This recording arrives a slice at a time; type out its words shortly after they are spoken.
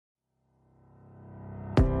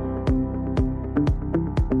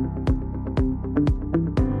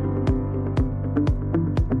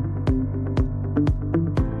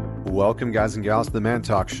Welcome, guys and gals, to the Man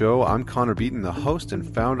Talk Show. I'm Connor Beaton, the host and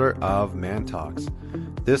founder of Man Talks.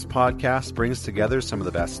 This podcast brings together some of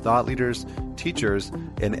the best thought leaders, teachers,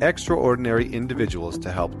 and extraordinary individuals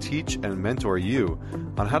to help teach and mentor you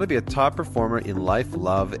on how to be a top performer in life,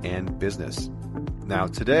 love, and business. Now,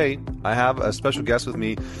 today, I have a special guest with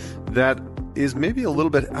me that is maybe a little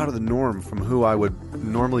bit out of the norm from who I would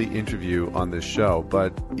normally interview on this show,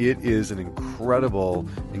 but it is an incredible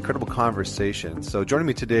conversation. So joining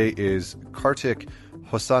me today is Kartik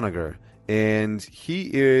Hosanagar, and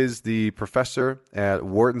he is the professor at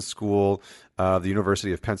Wharton School of the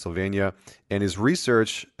University of Pennsylvania, and his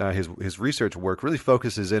research work really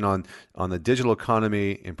focuses in on the digital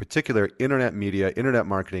economy, in particular internet media, internet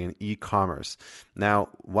marketing, and e-commerce. Now,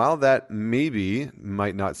 while that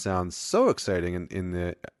might not sound so exciting in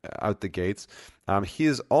the out the gates, he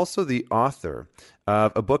is also the author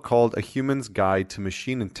of a book called A Human's Guide to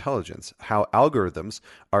Machine Intelligence: How Algorithms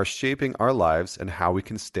Are Shaping Our Lives and How We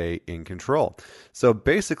Can Stay in Control. So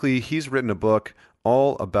basically, he's written a book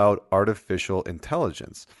all about artificial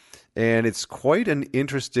intelligence. And it's quite an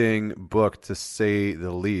interesting book, to say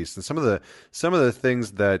the least. And some of the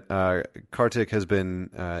things that Kartik has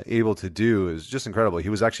been able to do is just incredible. He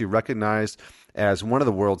was actually recognized as one of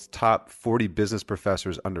the world's top 40 business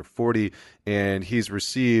professors under 40, and he's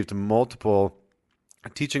received multiple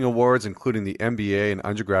teaching awards, including the MBA and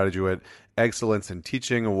Undergraduate Excellence in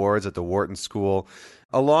Teaching Awards at the Wharton School,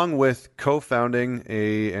 along with co-founding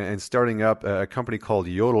and starting up a company called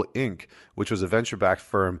Yodel Inc., which was a venture-backed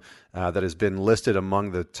firm that has been listed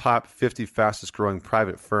among the top 50 fastest-growing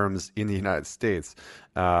private firms in the United States,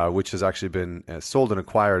 which has actually been sold and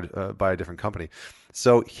acquired by a different company.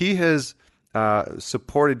 So he has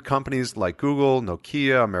supported companies like Google,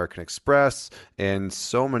 Nokia, American Express, and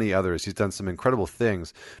so many others. He's done some incredible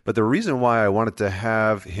things. But the reason why I wanted to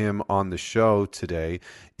have him on the show today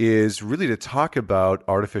is really to talk about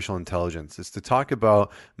artificial intelligence. It's to talk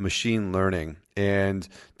about machine learning and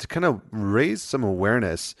to kind of raise some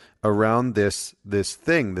awareness around this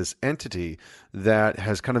entity that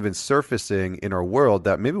has kind of been surfacing in our world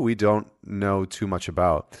that maybe we don't know too much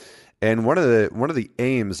about. And one of the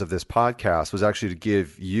aims of this podcast was actually to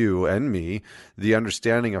give you and me the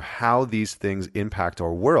understanding of how these things impact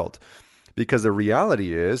our world. Because the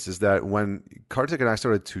reality is that when Kartik and I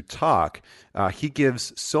started to talk, he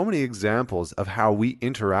gives so many examples of how we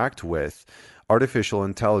interact with artificial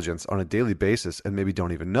intelligence on a daily basis and maybe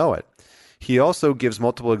don't even know it. He also gives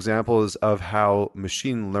multiple examples of how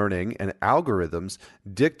machine learning and algorithms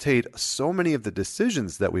dictate so many of the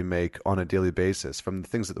decisions that we make on a daily basis, from the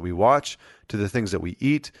things that we watch to the things that we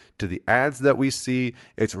eat to the ads that we see.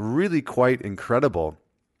 It's really quite incredible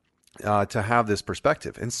to have this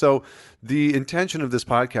perspective. And so the intention of this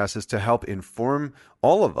podcast is to help inform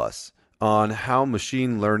all of us on how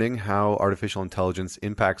machine learning, how artificial intelligence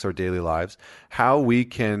impacts our daily lives, how we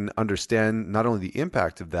can understand not only the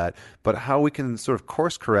impact of that, but how we can sort of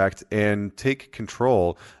course correct and take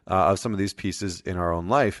control of some of these pieces in our own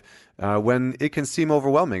life when it can seem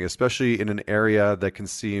overwhelming, especially in an area that can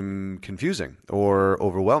seem confusing or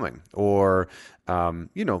overwhelming or,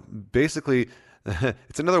 basically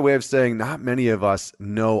it's another way of saying not many of us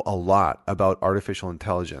know a lot about artificial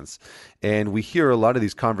intelligence. And we hear a lot of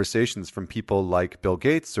these conversations from people like Bill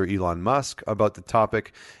Gates or Elon Musk about the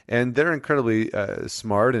topic, and they're incredibly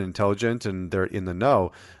smart and intelligent, and they're in the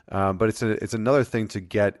know. But it's another thing to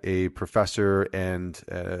get a professor and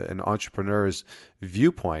an entrepreneur's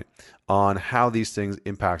viewpoint on how these things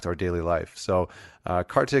impact our daily life. So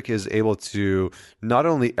Kartik is able to not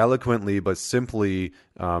only eloquently but simply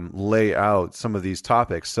lay out some of these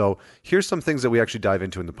topics. So here's some things that we actually dive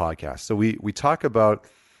into in the podcast. So we talk about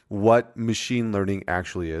what machine learning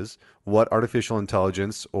actually is, what artificial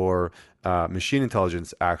intelligence or machine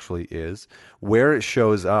intelligence actually is, where it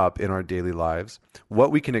shows up in our daily lives,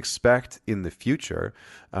 what we can expect in the future,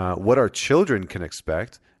 what our children can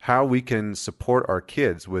expect, how we can support our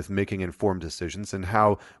kids with making informed decisions, and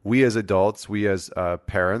how we as adults, we as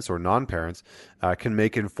parents or non-parents, can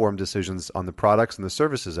make informed decisions on the products and the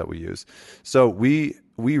services that we use. So we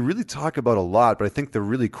really talk about a lot, but I think the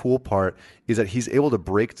really cool part is that he's able to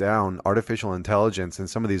break down artificial intelligence and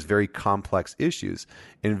some of these very complex issues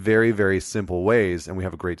in very, very simple ways, and we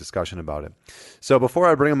have a great discussion about it. So before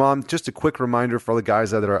I bring him on, just a quick reminder for all the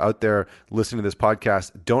guys that are out there listening to this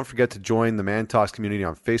podcast, don't forget to join the Man Talks community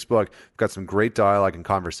on Facebook. We've got some great dialogue and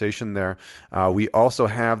conversation there. We also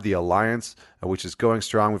have the Alliance, which is going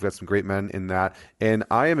strong. We've got some great men in that. And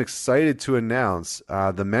I am excited to announce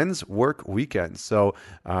the Men's Work Weekend. So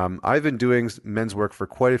I've been doing men's work for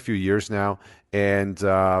quite a few years now, and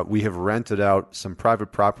we have rented out some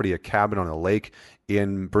private property, a cabin on a lake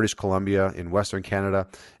in British Columbia in Western Canada,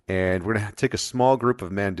 and we're going to take a small group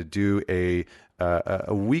of men to do a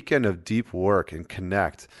weekend of deep work and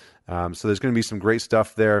connect. So there's going to be some great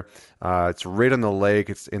stuff there. It's right on the lake.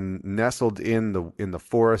 It's nestled in the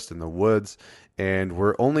forest, in the woods, and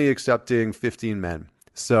we're only accepting 15 men.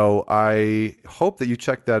 So I hope that you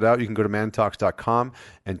check that out. You can go to mantalks.com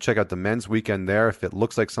and check out the men's weekend there. If it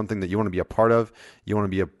looks like something that you want to be a part of, you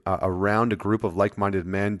want to be around a group of like-minded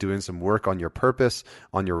men doing some work on your purpose,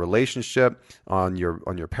 on your relationship, on your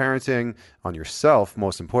parenting, on yourself,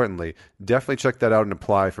 most importantly, definitely check that out and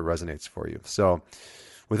apply if it resonates for you. So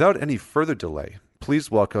without any further delay,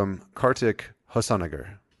 please welcome Kartik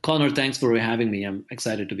Hosanagar. Connor, thanks for having me. I'm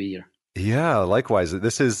excited to be here. Yeah, likewise.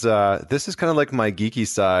 This is kind of like my geeky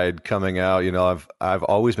side coming out. You know, I've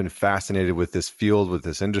always been fascinated with this field, with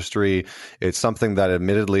this industry. It's something that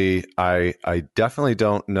admittedly I definitely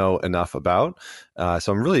don't know enough about.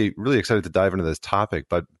 So I'm really, really excited to dive into this topic.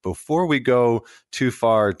 But before we go too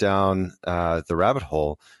far down the rabbit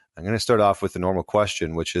hole, I'm going to start off with the normal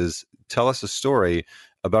question, which is, tell us a story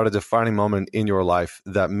about a defining moment in your life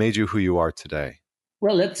that made you who you are today.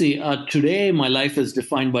 Well, let's see. Today, my life is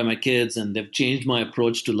defined by my kids, and they've changed my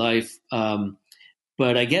approach to life.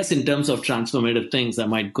 But I guess in terms of transformative things, I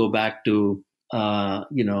might go back to,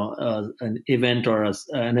 an event or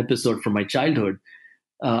an episode from my childhood.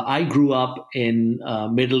 I grew up in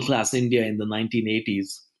middle-class India in the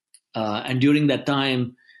 1980s. And during that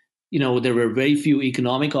time, there were very few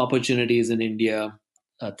economic opportunities in India.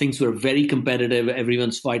 Things were very competitive.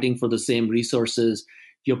 Everyone's fighting for the same resources.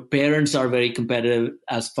 Your parents are very competitive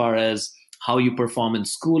as far as how you perform in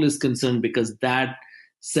school is concerned, because that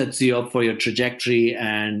sets you up for your trajectory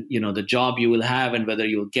and, the job you will have and whether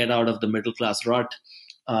you'll get out of the middle class rut.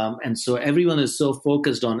 And so everyone is so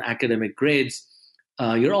focused on academic grades.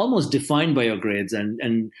 You're almost defined by your grades,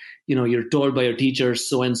 and you're told by your teachers,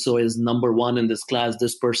 so-and-so is number one in this class,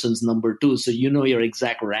 this person's number two. So your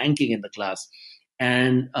exact ranking in the class.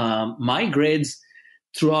 And my grades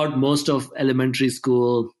throughout most of elementary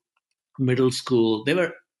school, middle school, they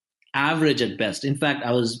were average at best. In fact,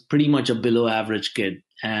 I was pretty much a below average kid.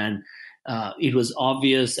 And it was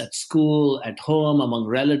obvious at school, at home, among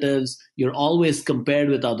relatives. You're always compared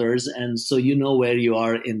with others. And so you know where you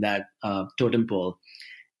are in that totem pole.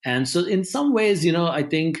 And so in some ways, I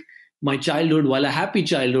think my childhood, while a happy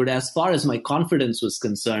childhood, as far as my confidence was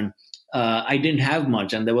concerned, I didn't have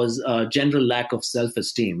much. And there was a general lack of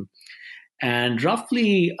self-esteem. And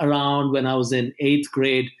roughly around when I was in 8th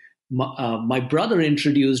grade, my brother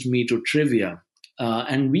introduced me to trivia.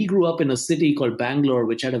 And we grew up in a city called Bangalore,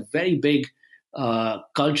 which had a very big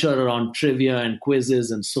culture around trivia and quizzes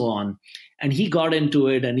and so on. And he got into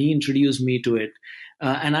it and he introduced me to it.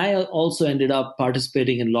 And I also ended up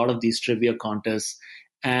participating in a lot of these trivia contests.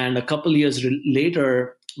 And a couple years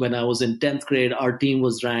later, when I was in 10th grade, our team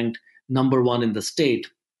was ranked number 1 in the state.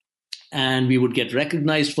 And we would get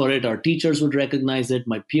recognized for it. Our teachers would recognize it.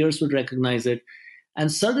 My peers would recognize it.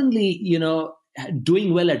 And suddenly,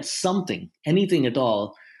 doing well at something, anything at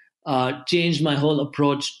all, changed my whole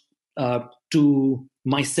approach to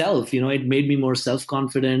myself. It made me more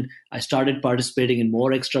self-confident. I started participating in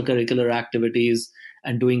more extracurricular activities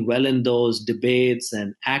and doing well in those debates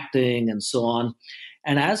and acting and so on.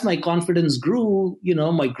 And as my confidence grew,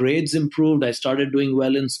 my grades improved. I started doing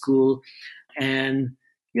well in school. And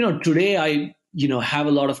today I, have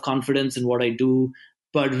a lot of confidence in what I do.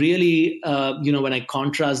 But really, when I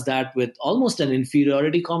contrast that with almost an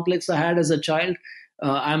inferiority complex I had as a child,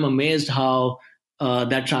 I'm amazed how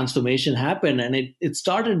that transformation happened. And it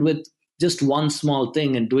started with just one small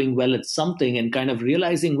thing and doing well at something and kind of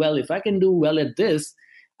realizing, well, if I can do well at this,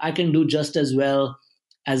 I can do just as well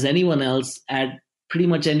as anyone else at pretty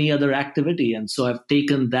much any other activity. And so I've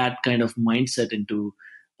taken that kind of mindset into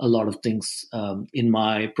a lot of things in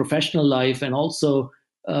my professional life and also,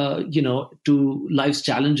 to life's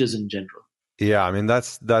challenges in general. Yeah, I mean,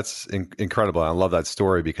 that's incredible. I love that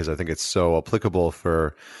story because I think it's so applicable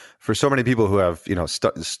for so many people who have,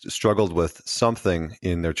 struggled with something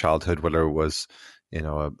in their childhood, whether it was,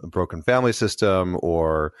 a broken family system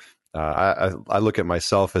or I look at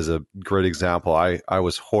myself as a great example. I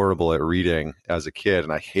was horrible at reading as a kid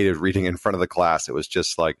and I hated reading in front of the class. It was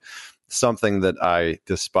just like something that I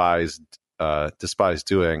despised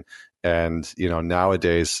doing. And,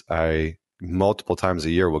 nowadays I multiple times a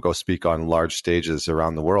year will go speak on large stages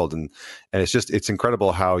around the world. And it's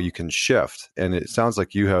incredible how you can shift. And it sounds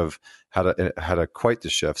like you have had a quite the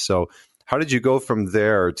shift. So how did you go from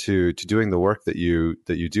there to doing the work that you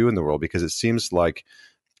do in the world? Because it seems like,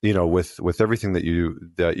 with everything that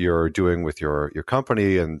you're doing with your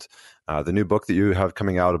company and the new book that you have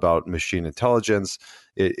coming out about machine intelligence,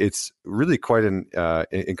 it's really quite an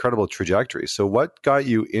incredible trajectory. So what got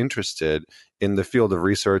you interested in the field of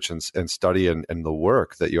research and study and the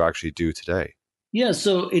work that you actually do today? Yeah,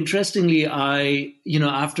 so interestingly,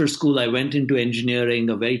 after school, I went into engineering,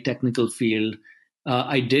 a very technical field.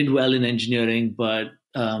 I did well in engineering, but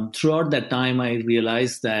throughout that time, I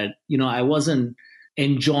realized that, I wasn't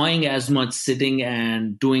enjoying as much sitting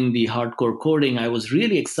and doing the hardcore coding. I was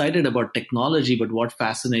really excited about technology, but what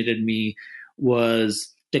fascinated me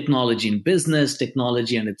was technology in business,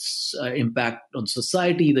 technology and its impact on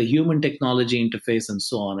society, the human technology interface, and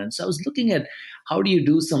so on. And so I was looking at how do you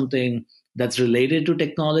do something that's related to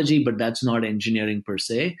technology, but that's not engineering per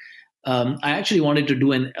se. I actually wanted to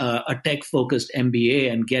do a tech-focused MBA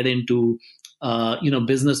and get into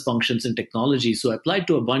business functions in technology. So I applied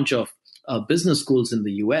to a bunch of business schools in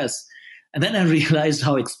the US. And then I realized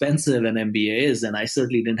how expensive an MBA is, and I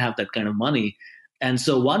certainly didn't have that kind of money. And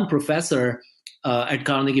so one professor at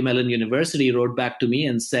Carnegie Mellon University wrote back to me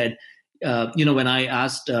and said, when I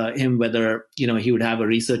asked him whether, he would have a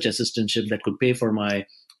research assistantship that could pay for my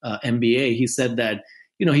MBA, he said that,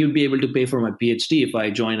 he would be able to pay for my PhD if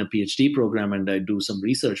I join a PhD program and I do some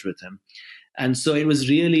research with him. And so it was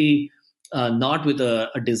really not with a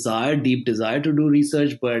deep desire to do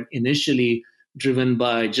research, but initially driven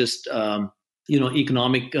by just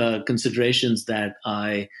economic considerations that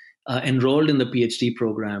I enrolled in the PhD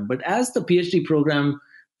program. But as the PhD program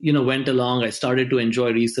went along, I started to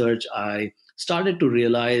enjoy research. I started to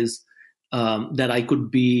realize that I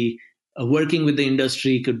could be working with the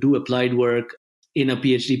industry, could do applied work in a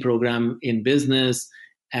PhD program in business,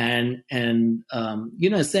 and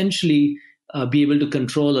essentially be able to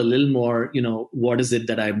control a little more, what is it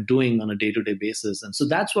that I'm doing on a day-to-day basis. And so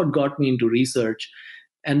that's what got me into research.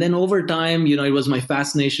 And then over time, it was my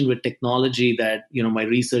fascination with technology that, my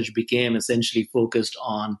research became essentially focused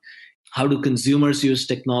on how do consumers use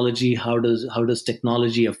technology? How does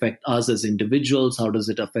technology affect us as individuals? How does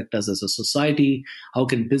it affect us as a society? How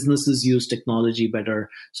can businesses use technology better?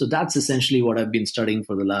 So that's essentially what I've been studying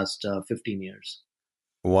for the last 15 years.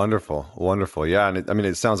 Wonderful, wonderful. Yeah, and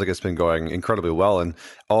it sounds like it's been going incredibly well in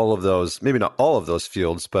all of those, maybe not all of those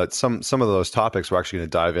fields, but some of those topics we're actually going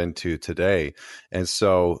to dive into today. And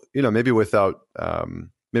so, maybe without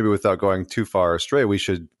going too far astray, we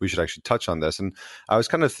should actually touch on this. And I was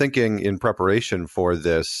kind of thinking in preparation for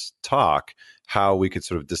this talk how we could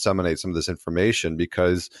sort of disseminate some of this information,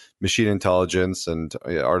 because machine intelligence and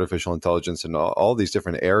artificial intelligence and all these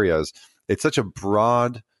different areas, it's such a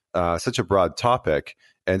broad topic.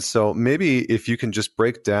 And so maybe if you can just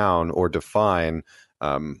break down or define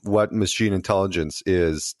what machine intelligence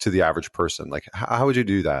is to the average person, like how would you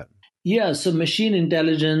do that? Yeah, so machine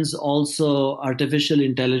intelligence, also artificial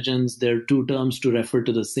intelligence, they're two terms to refer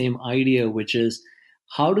to the same idea, which is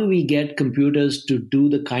how do we get computers to do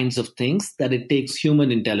the kinds of things that it takes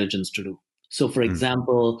human intelligence to do? So, for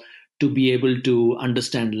example, to be able to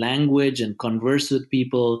understand language and converse with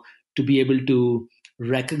people, to be able to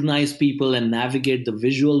recognize people and navigate the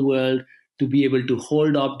visual world, to be able to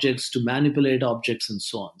hold objects, to manipulate objects, and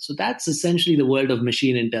so on. So that's essentially the world of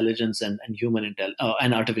machine intelligence and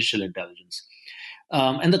and artificial intelligence.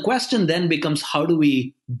 And the question then becomes, how do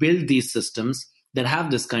we build these systems that have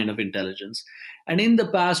this kind of intelligence? And in the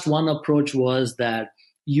past, one approach was that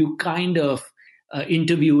you kind of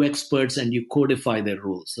interview experts and you codify their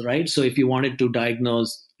rules, right? So if you wanted to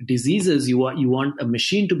diagnose diseases, you want a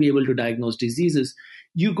machine to be able to diagnose diseases,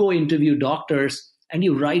 you go interview doctors and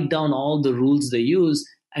you write down all the rules they use,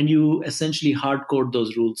 and you essentially hard code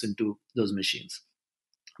those rules into those machines.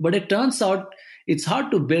 But it turns out it's hard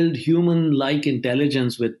to build human-like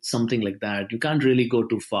intelligence with something like that. You can't really go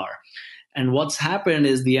too far. And what's happened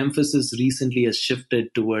is the emphasis recently has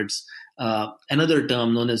shifted towards another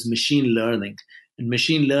term known as machine learning. And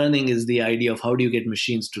machine learning is the idea of how do you get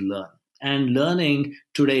machines to learn. And learning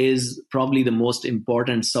today is probably the most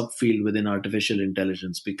important subfield within artificial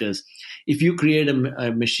intelligence, because if you create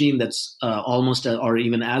a machine that's almost or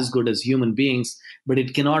even as good as human beings, but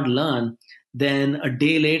it cannot learn, then a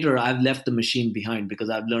day later I've left the machine behind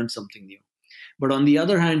because I've learned something new. But on the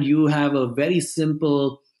other hand, you have a very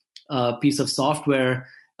simple piece of software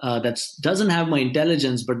that doesn't have my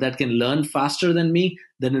intelligence, but that can learn faster than me,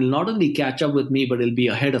 then it'll not only catch up with me, but it'll be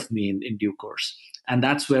ahead of me in due course. And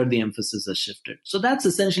that's where the emphasis has shifted. So that's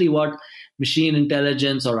essentially what machine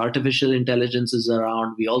intelligence or artificial intelligence is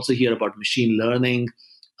around. We also hear about machine learning,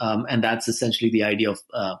 and that's essentially the idea of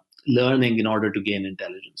learning in order to gain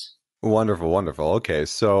intelligence. Wonderful, wonderful. Okay,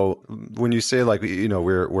 so when you say like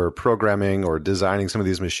we're programming or designing some of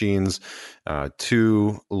these machines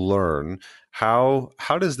to learn, how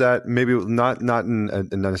does that maybe not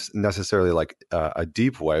in necessarily like a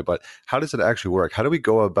deep way, but how does it actually work? How do we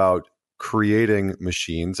go about creating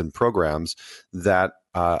machines and programs that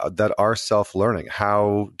are self-learning?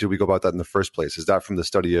 How do we go about that in the first place? Is that from the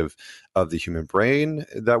study of the human brain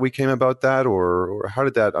that we came about that, or how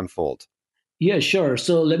did that unfold? Yeah, sure.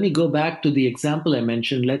 So let me go back to the example I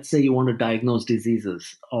mentioned. Let's say you want to diagnose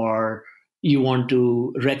diseases or you want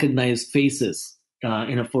to recognize faces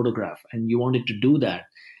in a photograph and you wanted to do that.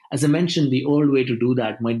 As I mentioned, the old way to do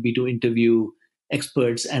that might be to interview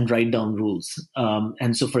experts and write down rules.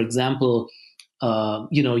 And so, for example,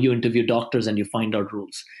 you interview doctors and you find out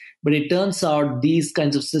rules. But it turns out these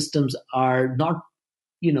kinds of systems are not,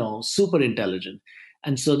 super intelligent.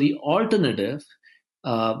 And so the alternative,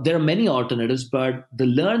 there are many alternatives, but the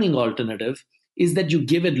learning alternative is that you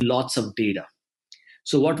give it lots of data.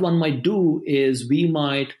 So, what one might do is we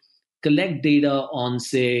might collect data on,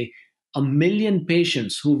 say, 1 million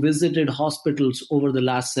patients who visited hospitals over the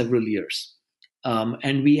last several years.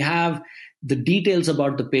 And we have the details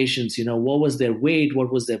about the patients, what was their weight,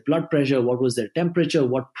 what was their blood pressure, what was their temperature,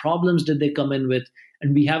 what problems did they come in with,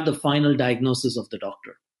 and we have the final diagnosis of the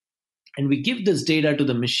doctor. And we give this data to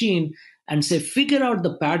the machine and say, figure out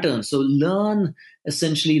the patterns. So learn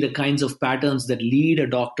essentially the kinds of patterns that lead a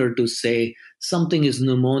doctor to say something is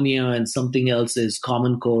pneumonia and something else is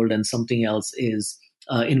common cold and something else is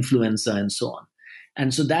influenza and so on.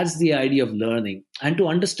 And so that's the idea of learning. And to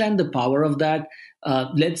understand the power of that,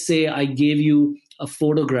 let's say I gave you a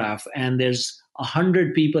photograph and there's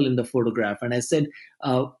 100 people in the photograph, and I said,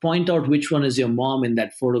 point out which one is your mom in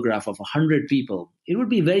that photograph of 100 people. It would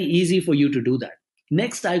be very easy for you to do that.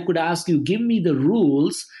 Next, I could ask you, give me the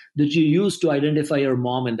rules that you use to identify your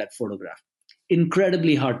mom in that photograph.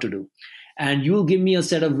 Incredibly hard to do. And you'll give me a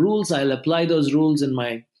set of rules. I'll apply those rules in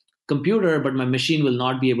my computer, but my machine will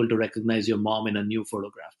not be able to recognize your mom in a new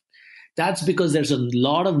photograph. That's because there's a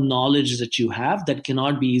lot of knowledge that you have that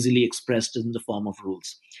cannot be easily expressed in the form of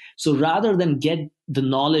rules. So rather than get the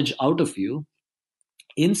knowledge out of you,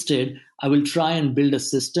 instead, I will try and build a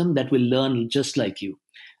system that will learn just like you.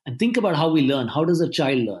 And think about how we learn. How does a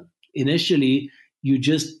child learn? Initially, you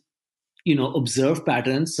just observe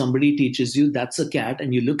patterns. Somebody teaches you that's a cat,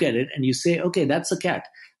 and you look at it and you say, okay, that's a cat.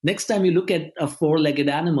 Next time you look at a four-legged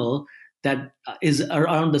animal that is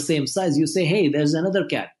around the same size, you say, hey, there's another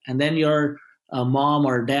cat. And then your mom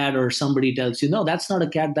or dad or somebody tells you, no, that's not a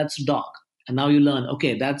cat, that's a dog. And now you learn,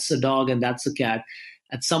 okay, that's a dog and that's a cat.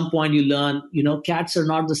 At some point you learn, cats are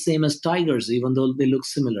not the same as tigers, even though they look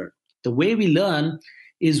similar. The way we learn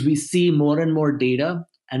is we see more and more data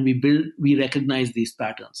and we recognize these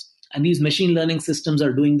patterns. And these machine learning systems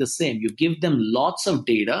are doing the same. You give them lots of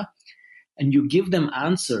data and you give them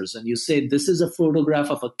answers and you say, this is a photograph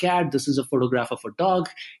of a cat, this is a photograph of a dog,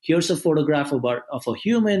 here's a photograph of a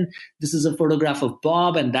human, this is a photograph of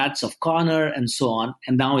Bob, and that's of Connor, and so on.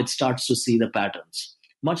 And now it starts to see the patterns,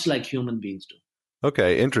 much like human beings do.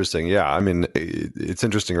 Okay, interesting. Yeah, I mean, it's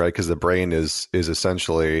interesting, right? Because the brain is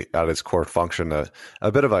essentially at its core function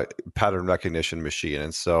a bit of a pattern recognition machine,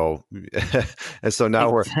 and so and so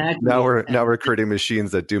now Exactly. now we're creating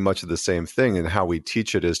machines that do much of the same thing, and how we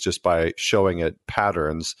teach it is just by showing it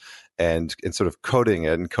patterns and sort of coding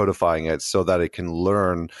it and codifying it so that it can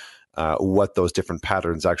learn what those different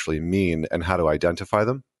patterns actually mean and how to identify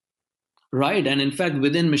them. Right. And in fact,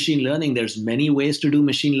 within machine learning, there's many ways to do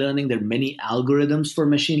machine learning. There are many algorithms for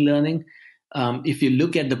machine learning. If you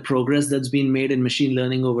look at the progress that's been made in machine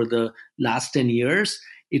learning over the last 10 years,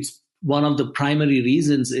 it's one of the primary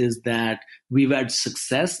reasons is that we've had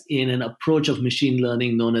success in an approach of machine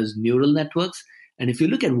learning known as neural networks. And if you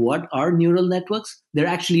look at what are neural networks, they're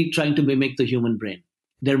actually trying to mimic the human brain.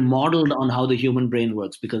 They're modeled on how the human brain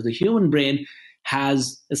works because the human brain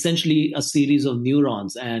has essentially a series of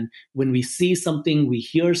neurons. And when we see something, we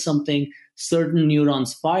hear something, certain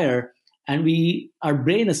neurons fire, and our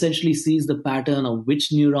brain essentially sees the pattern of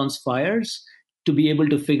which neurons fires to be able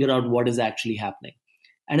to figure out what is actually happening.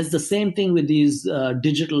 And it's the same thing with these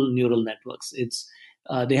digital neural networks.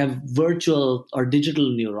 They have virtual or digital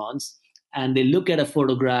neurons, and they look at a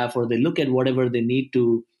photograph or they look at whatever they need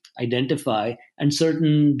to identify, and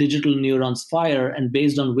certain digital neurons fire, and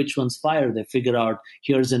based on which ones fire, they figure out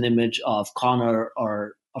here's an image of Connor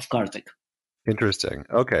or of Kartik. Interesting.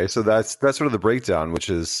 Okay, so that's sort of the breakdown,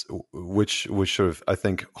 which sort of I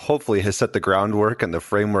think hopefully has set the groundwork and the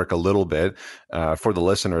framework a little bit for the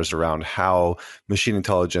listeners around how machine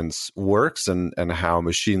intelligence works and how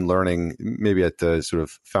machine learning maybe at the sort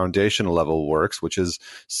of foundational level works, which is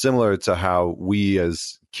similar to how we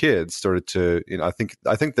as kids started to, I think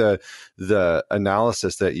the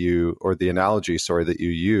analysis that you or the analogy, sorry, that you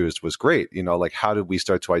used was great. Like how did we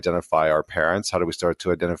start to identify our parents? How do we start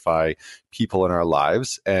to identify people in our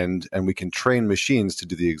lives, and we can train machines to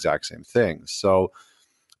do the exact same thing. So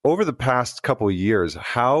over the past couple of years,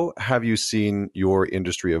 how have you seen your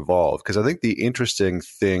industry evolve? Because I think the interesting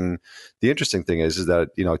thing is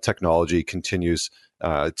that technology continues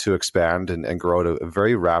to expand and grow at a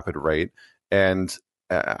very rapid rate. And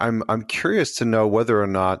I'm curious to know whether or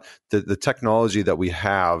not the technology that we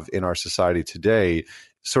have in our society today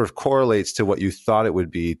sort of correlates to what you thought it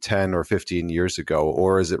would be 10 or 15 years ago,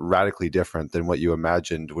 or is it radically different than what you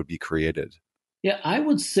imagined would be created? Yeah, I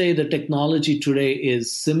would say the technology today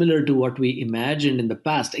is similar to what we imagined in the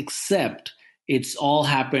past, except it's all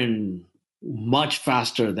happened much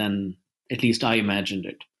faster than at least I imagined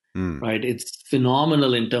it, Mm. right? It's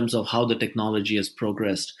phenomenal in terms of how the technology has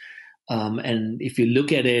progressed. And if you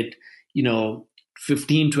look at it, you know,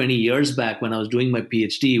 15, 20 years back when I was doing my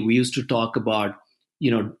PhD, we used to talk about,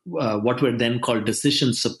 what were then called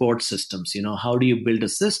decision support systems. How do you build a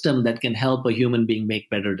system that can help a human being make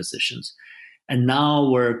better decisions? And now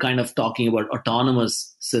we're kind of talking about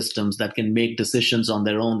autonomous systems that can make decisions on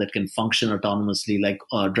their own, that can function autonomously, like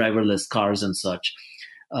driverless cars and such.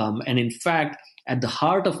 And in fact, at the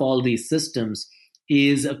heart of all these systems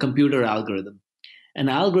is a computer algorithm. An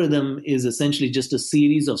algorithm is essentially just a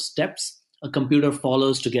series of steps a computer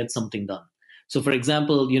follows to get something done. So, for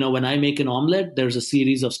example, when I make an omelet, there's a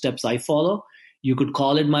series of steps I follow. You could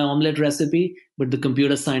call it my omelet recipe, but the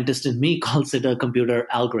computer scientist in me calls it a computer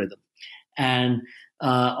algorithm. And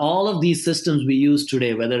all of these systems we use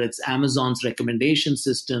today, whether it's Amazon's recommendation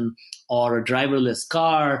system or a driverless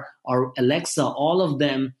car or Alexa, all of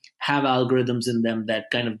them have algorithms in them that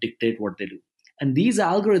kind of dictate what they do. And these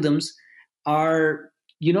algorithms are,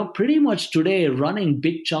 pretty much today running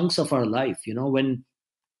big chunks of our life. When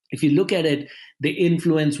if you look at it, they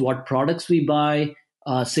influence what products we buy,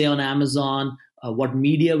 say on Amazon, what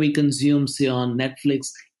media we consume, say on Netflix.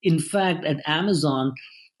 In fact, at Amazon,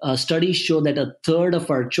 studies show that a third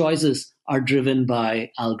of our choices are driven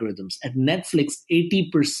by algorithms. At Netflix,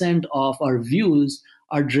 80% of our views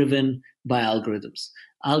are driven by algorithms.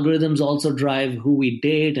 Algorithms also drive who we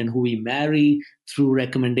date and who we marry through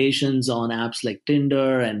recommendations on apps like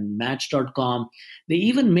Tinder and Match.com. They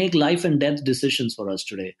even make life and death decisions for us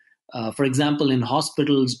today. For example, in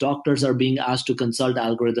hospitals, doctors are being asked to consult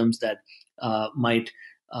algorithms that might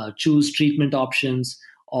choose treatment options,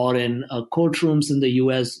 or in courtrooms in the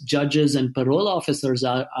US, judges and parole officers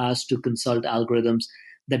are asked to consult algorithms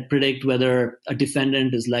that predict whether a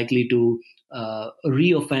defendant is likely to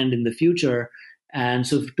reoffend in the future. And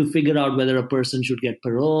so to figure out whether a person should get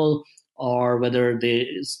parole or whether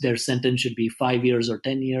their sentence should be 5 years or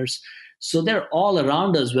 10 years. So they're all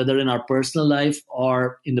around us, whether in our personal life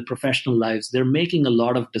or in the professional lives. They're making a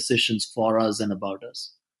lot of decisions for us and about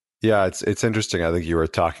us. Yeah, it's interesting. I think you were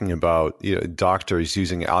talking about doctors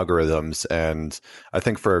using algorithms, and I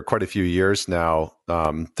think for quite a few years now,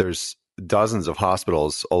 there's dozens of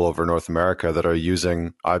hospitals all over North America that are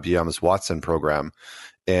using IBM's Watson program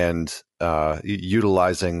and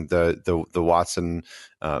utilizing the Watson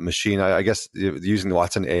machine. I guess using the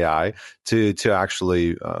Watson AI to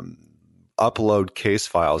actually upload case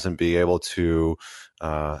files and be able to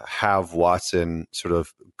have Watson sort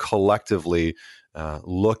of collectively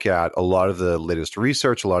look at a lot of the latest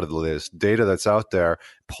research, a lot of the latest data that's out there,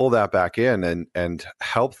 pull that back in and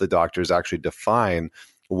help the doctors actually define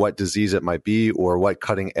what disease it might be or what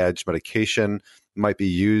cutting edge medication might be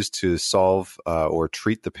used to solve or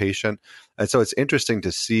treat the patient. And so it's interesting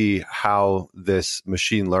to see how this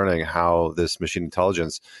machine learning, how this machine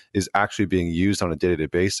intelligence is actually being used on a day-to-day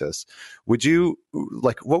basis. What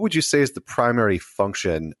would you say is the primary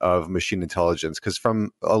function of machine intelligence? Because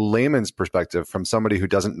from a layman's perspective, from somebody who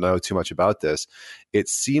doesn't know too much about this, it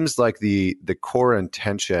seems like the core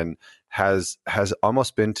intention has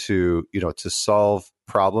almost been to solve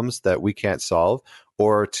problems that we can't solve,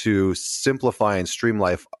 or to simplify and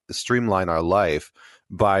streamline our life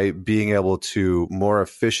by being able to more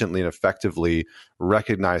efficiently and effectively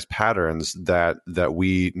recognize patterns that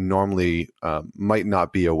we normally might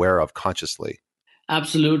not be aware of consciously.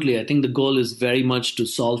 Absolutely. I think the goal is very much to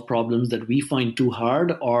solve problems that we find too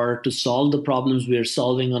hard, or to solve the problems we are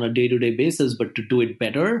solving on a day to day basis, but to do it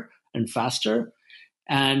better and faster.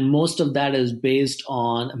 And most of that is based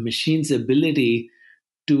on a machine's ability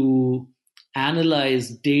to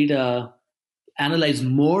analyze data, analyze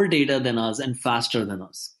more data than us and faster than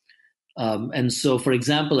us. And so, for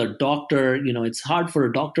example, a doctor, it's hard for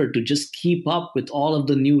a doctor to just keep up with all of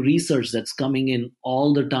the new research that's coming in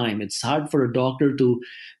all the time. It's hard for a doctor to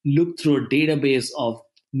look through a database of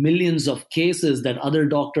millions of cases that other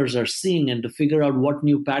doctors are seeing and to figure out what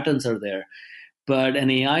new patterns are there. But an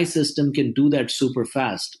AI system can do that super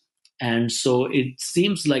fast. And so it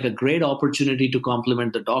seems like a great opportunity to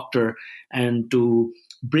complement the doctor and to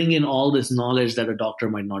bring in all this knowledge that a doctor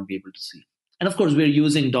might not be able to see. And of course, we're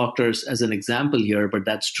using doctors as an example here, but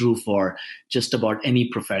that's true for just about any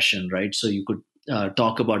profession, right? So you could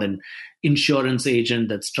talk about an insurance agent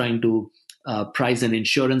that's trying to price an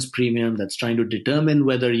insurance premium, that's trying to determine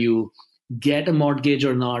whether you get a mortgage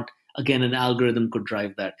or not. Again, an algorithm could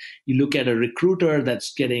drive that. You look at a recruiter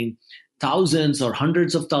that's getting thousands or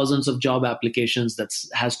hundreds of thousands of job applications that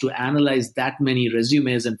has to analyze that many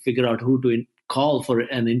resumes and figure out who to call for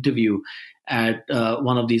an interview at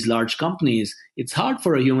one of these large companies. It's hard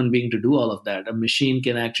for a human being to do all of that. A machine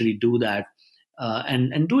can actually do that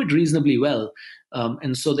and do it reasonably well.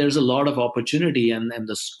 And so there's a lot of opportunity, and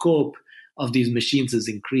the scope of these machines is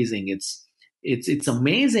increasing. It's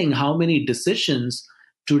amazing how many decisions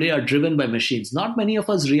today are driven by machines. Not many of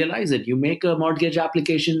us realize it. You make a mortgage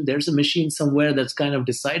application, there's a machine somewhere that's kind of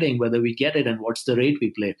deciding whether we get it and what's the rate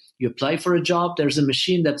we pay. You apply for a job, there's a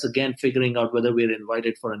machine that's again figuring out whether we're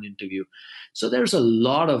invited for an interview. So there's a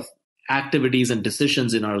lot of activities and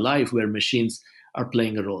decisions in our life where machines are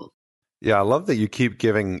playing a role. Yeah, I love that you keep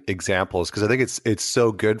giving examples, because I think it's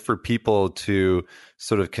so good for people to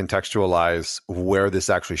sort of contextualize where this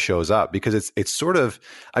actually shows up, because it's sort of,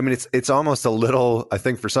 I mean, it's almost a little, I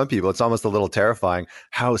think for some people, it's almost a little terrifying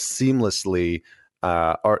how seamlessly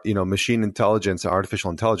machine intelligence and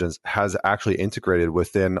artificial intelligence has actually integrated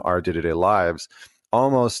within our day-to-day lives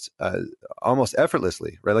almost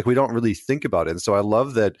effortlessly, right? Like we don't really think about it. And so I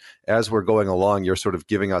love that as we're going along, you're sort of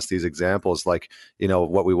giving us these examples, like,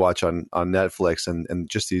 what we watch on Netflix and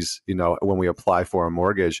just these, when we apply for a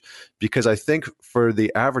mortgage, because I think for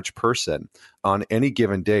the average person on any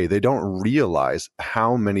given day, they don't realize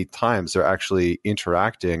how many times they're actually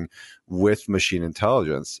interacting with machine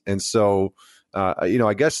intelligence. And so,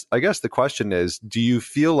 I guess the question is, do you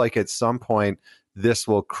feel like at some point this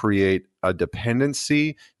will create a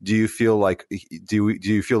dependency? Do you feel like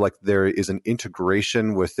there is an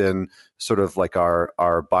integration within sort of like our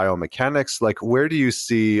biomechanics? Like, where do you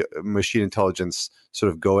see machine intelligence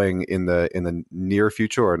sort of going in the near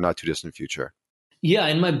future or not too distant future? Yeah,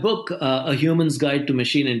 in my book, A Human's Guide to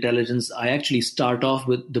Machine Intelligence, I actually start off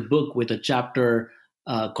with the book with a chapter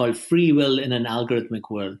called Free Will in an Algorithmic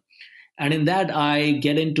World. And in that, I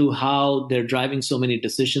get into how they're driving so many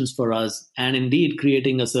decisions for us and indeed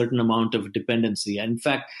creating a certain amount of dependency. And in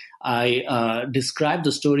fact, I describe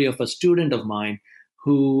the story of a student of mine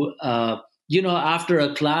who, after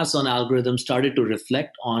a class on algorithms, started to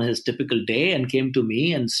reflect on his typical day and came to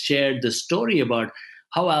me and shared the story about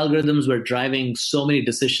how algorithms were driving so many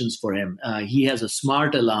decisions for him. He has a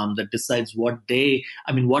smart alarm that decides what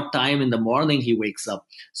time in the morning he wakes up.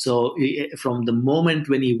 So from the moment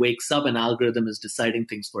when he wakes up, an algorithm is deciding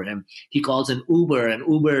things for him. He calls an Uber, and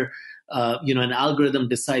Uber, an algorithm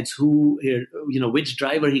decides which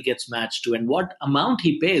driver he gets matched to and what amount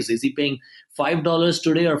he pays. Is he paying $5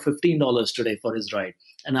 today or $15 today for his ride?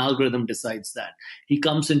 An algorithm decides that. He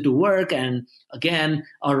comes into work and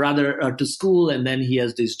to school, and then he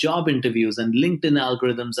has these job interviews, and LinkedIn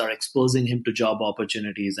algorithms are exposing him to job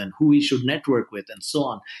opportunities and who he should network with and so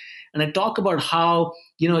on. And I talk about how,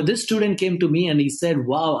 this student came to me and he said,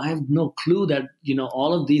 wow, I have no clue that,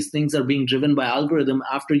 all of these things are being driven by algorithm.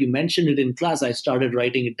 After you mentioned it in class, I started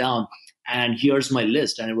writing it down, and here's my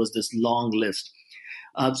list. And it was this long list.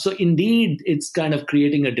 So indeed, it's kind of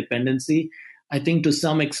creating a dependency. I think to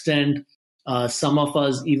some extent, some of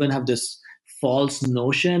us even have this false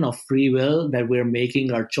notion of free will, that we're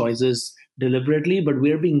making our choices deliberately, but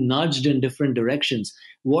we're being nudged in different directions.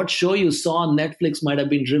 What show you saw on Netflix might have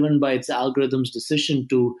been driven by its algorithm's decision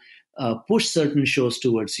to push certain shows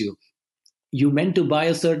towards you. You meant to buy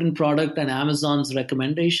a certain product, and Amazon's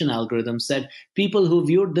recommendation algorithm said people who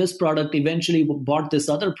viewed this product eventually bought this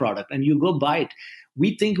other product, and you go buy it.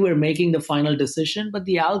 We think we're making the final decision, but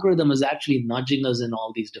the algorithm is actually nudging us in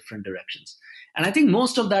all these different directions. And I think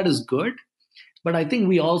most of that is good, but I think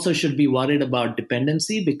we also should be worried about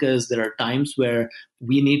dependency, because there are times where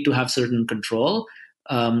we need to have certain control.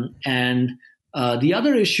 And the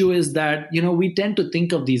other issue is that, we tend to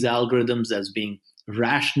think of these algorithms as being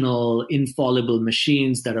rational, infallible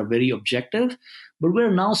machines that are very objective. But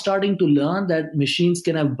we're now starting to learn that machines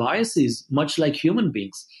can have biases, much like human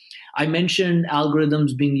beings. I mentioned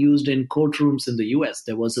algorithms being used in courtrooms in the US.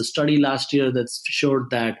 There was a study last year that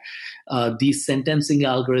showed that these sentencing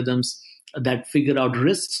algorithms that figure out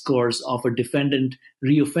risk scores of a defendant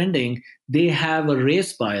reoffending, they have a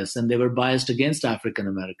race bias and they were biased against African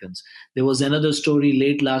Americans. There was another story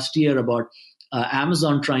late last year about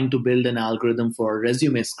Amazon trying to build an algorithm for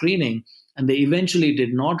resume screening, and they eventually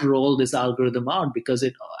did not roll this algorithm out because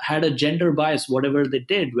it had a gender bias, whatever they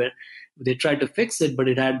did, where they tried to fix it, but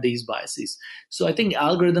it had these biases. So I think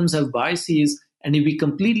algorithms have biases, and if we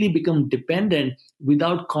completely become dependent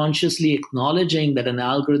without consciously acknowledging that an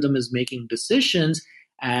algorithm is making decisions,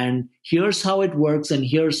 and here's how it works, and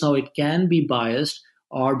here's how it can be biased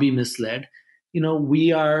or be misled,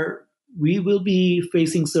 we will be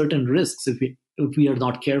facing certain risks if we are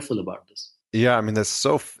not careful about this. Yeah, I mean it's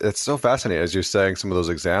so fascinating as you're saying some of those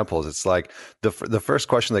examples. It's like the first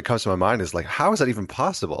question that comes to my mind is like, how is that even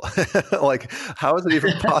possible? Like, how is it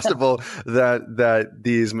even possible that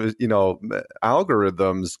these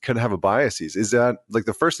algorithms can have a biases? Is that like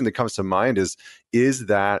the first thing that comes to mind is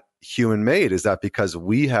that human made? Is that because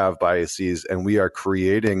we have biases and we are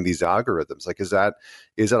creating these algorithms? Like, is that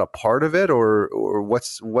a part of it, or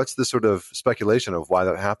what's the sort of speculation of why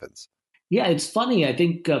that happens? Yeah, it's funny. I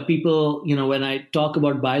think people, when I talk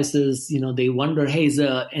about biases, they wonder, hey, is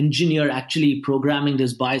an engineer actually programming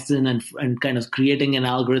this bias in and kind of creating an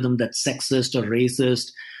algorithm that's sexist or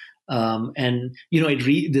racist?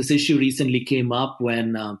 This issue recently came up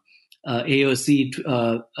when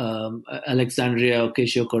AOC, Alexandria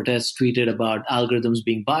Ocasio-Cortez, tweeted about algorithms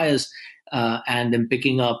being biased and then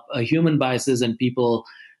picking up human biases, and people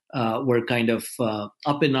were kind of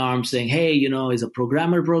up in arms saying, hey, is a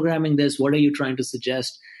programmer programming this? What are you trying to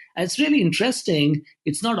suggest? And it's really interesting.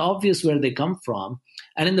 It's not obvious where they come from.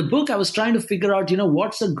 And in the book, I was trying to figure out,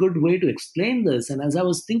 what's a good way to explain this? And as I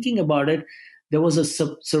was thinking about it, there was a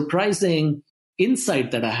surprising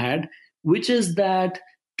insight that I had, which is that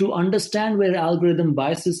to understand where algorithm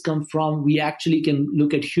biases come from, we actually can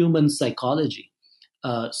look at human psychology.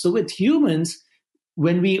 So with humans,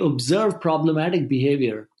 when we observe problematic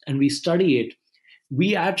behavior and we study it,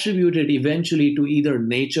 we attribute it eventually to either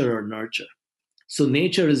nature or nurture. So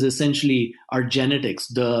nature is essentially our genetics,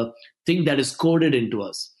 the thing that is coded into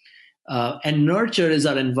us. And nurture is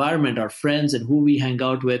our environment, our friends, and who we hang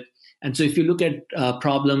out with. And so if you look at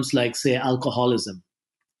problems like, say, alcoholism,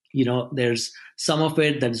 there's some of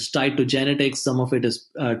it that is tied to genetics, some of it is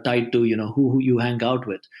tied to, who you hang out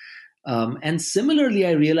with. And similarly,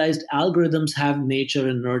 I realized algorithms have nature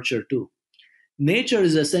and nurture too. Nature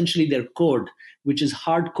is essentially their code, which is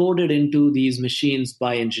hard coded into these machines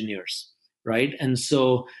by engineers, right? And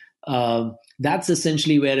so that's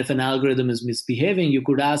essentially where if an algorithm is misbehaving, you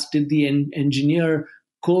could ask, did the engineer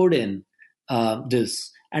code in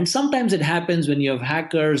this? And sometimes it happens when you have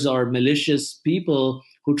hackers or malicious people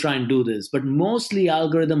who try and do this. But mostly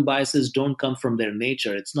algorithm biases don't come from their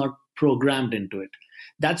nature. It's not programmed into it.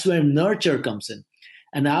 That's where nurture comes in.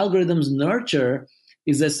 An algorithm's nurture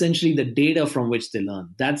is essentially the data from which they learn.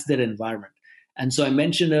 That's their environment. And so I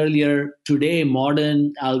mentioned earlier, today,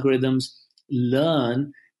 modern algorithms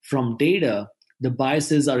learn from data. The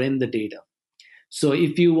biases are in the data. So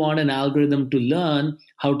if you want an algorithm to learn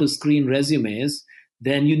how to screen resumes,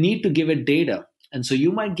 then you need to give it data. And so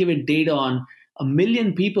you might give it data on 1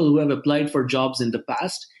 million people who have applied for jobs in the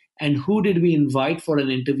past, and who did we invite for an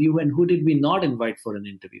interview and who did we not invite for an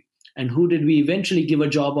interview, and who did we eventually give a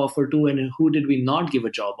job offer to and who did we not give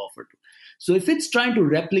a job offer to. So if it's trying to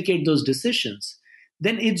replicate those decisions,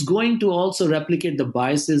 then it's going to also replicate the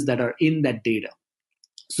biases that are in that data.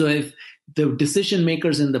 So if the decision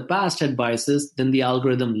makers in the past had biases, then the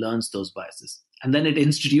algorithm learns those biases. And then it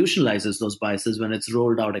institutionalizes those biases when it's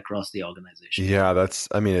rolled out across the organization. Yeah,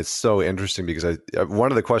 it's so interesting because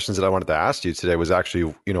one of the questions that I wanted to ask you today was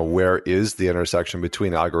actually, where is the intersection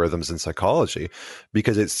between algorithms and psychology?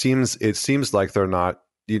 Because it seems like they're not,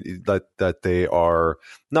 that they are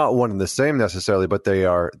not one and the same necessarily, but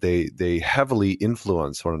they heavily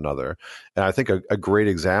influence one another. And I think a great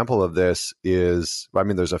example of this is,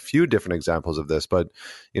 there's a few different examples of this, but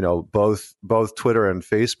both Twitter and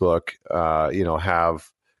Facebook have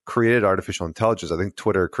created artificial intelligence. I think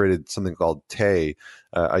Twitter created something called Tay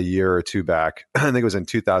a year or two back. I think it was in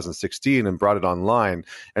 2016, and brought it online.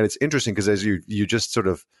 And it's interesting because, as you just sort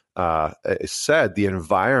of said, the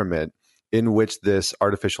environment in which this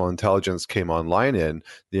artificial intelligence came online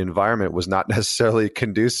the environment was not necessarily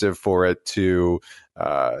conducive for it to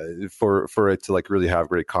for it to like really have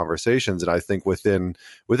great conversations. And I think within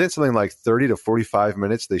something like 30 to 45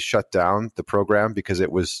 minutes, they shut down the program because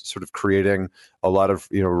it was sort of creating a lot of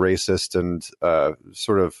racist and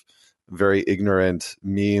sort of very ignorant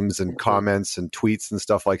memes and comments and tweets and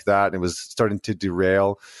stuff like that. And it was starting to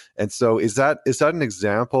derail. And so is that an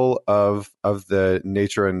example of the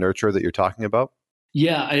nature and nurture that you're talking about?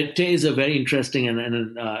 Yeah, Tay is a very interesting and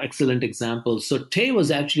an excellent example. So Tay was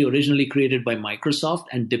actually originally created by Microsoft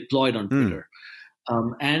and deployed on Twitter.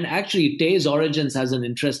 And actually, Tay's origins has an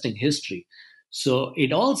interesting history. So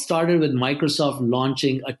it all started with Microsoft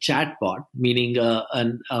launching a chatbot, meaning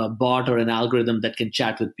a bot or an algorithm that can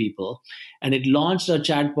chat with people. And it launched a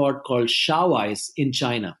chatbot called Xiaowais in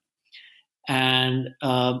China. And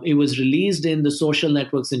it was released in the social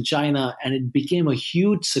networks in China, and it became a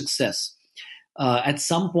huge success. At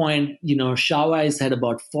some point, Xiaowais had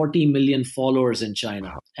about 40 million followers in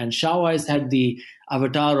China. And Xiaowais had the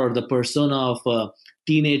avatar or the persona of a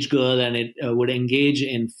teenage girl, and it would engage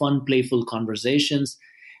in fun, playful conversations.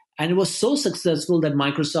 And it was so successful that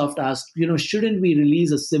Microsoft asked, shouldn't we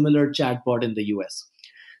release a similar chatbot in the US?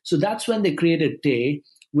 So that's when they created Tay,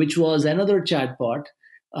 which was another chatbot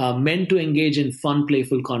meant to engage in fun,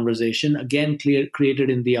 playful conversation, again, created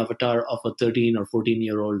in the avatar of a 13 or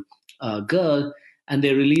 14-year-old girl, and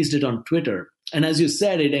they released it on Twitter. And as you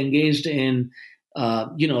said, it engaged in,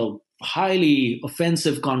 highly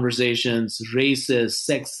offensive conversations, racist,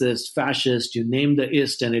 sexist, fascist, you name the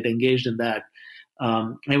ist, and it engaged in that.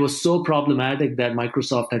 It was so problematic that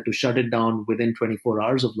Microsoft had to shut it down within 24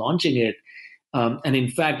 hours of launching it. And in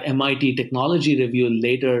fact, MIT Technology Review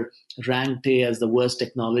later ranked Tay as the worst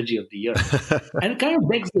technology of the year. And it kind of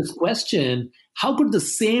begs this question, how could the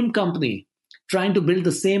same company trying to build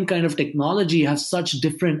the same kind of technology have such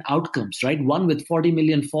different outcomes, right? One with 40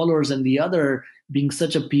 million followers and the other being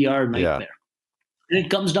such a PR nightmare. Yeah. And it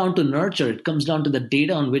comes down to nurture. It comes down to the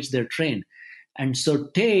data on which they're trained. And so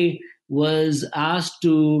Tay was asked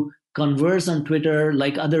to converse on Twitter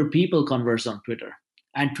like other people converse on Twitter.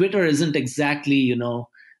 And Twitter isn't exactly,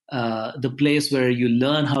 the place where you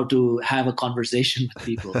learn how to have a conversation with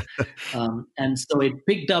people. And so it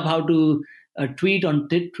picked up how to tweet on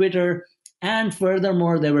Twitter. And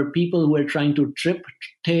furthermore, there were people who were trying to trip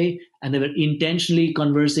Tay, and they were intentionally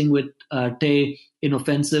conversing with Tay in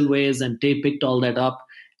offensive ways, and Tay picked all that up,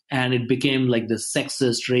 and it became like the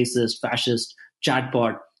sexist, racist, fascist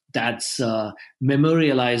chatbot that's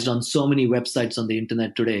memorialized on so many websites on the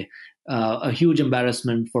internet today. A huge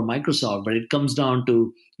embarrassment for Microsoft, but it comes down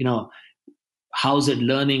to, how's it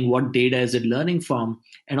learning? What data is it learning from?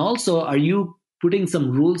 And also, are you putting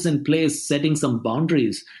some rules in place, setting some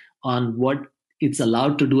boundaries on what it's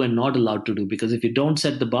allowed to do and not allowed to do? Because if you don't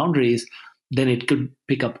set the boundaries, then it could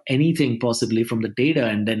pick up anything possibly from the data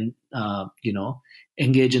and then,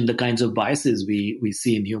 engage in the kinds of biases we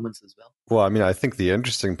see in humans as well. Well, I mean, I think the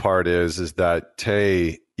interesting part is that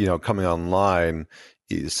Tay, coming online,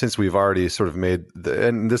 since we've already sort of made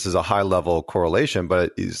and this is a high level correlation,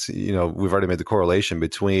 but we've already made the correlation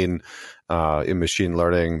between in machine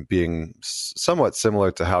learning being somewhat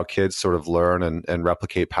similar to how kids sort of learn and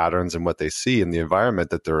replicate patterns and what they see in the environment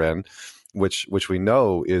that they're in, which we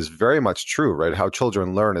know is very much true, right? How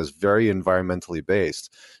children learn is very environmentally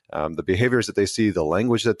based. The behaviors that they see, the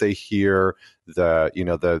language that they hear,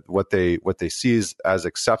 what they see as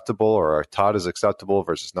acceptable or are taught as acceptable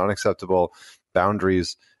versus not acceptable,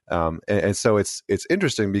 boundaries, and so it's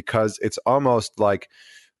interesting because it's almost like,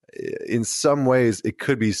 in some ways, it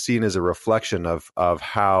could be seen as a reflection of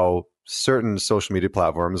how certain social media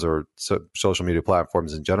platforms or social media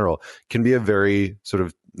platforms in general can be a very sort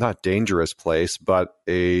of not dangerous place, but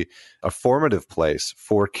a formative place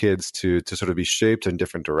for kids to sort of be shaped in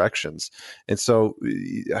different directions. And so,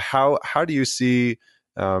 how do you see,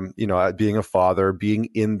 being a father, being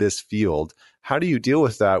in this field? How do you deal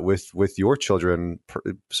with that with your children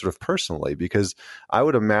sort of personally? Because I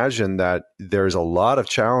would imagine that there's a lot of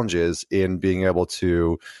challenges in being able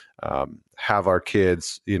to have our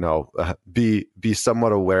kids, be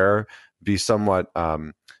somewhat aware, be somewhat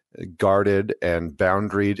guarded and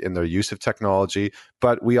boundaried in their use of technology.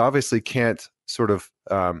 But we obviously can't sort of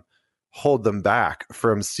hold them back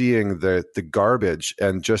from seeing the garbage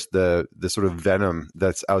and just the sort of venom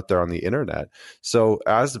that's out there on the internet. So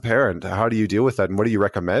as a parent, how do you deal with that? And what do you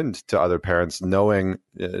recommend to other parents knowing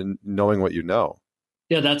what you know?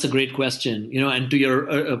 Yeah, that's a great question. And to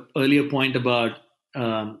your earlier point about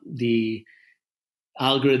the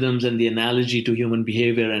algorithms and the analogy to human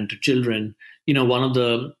behavior and to children, one of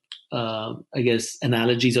the,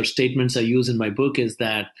 analogies or statements I use in my book is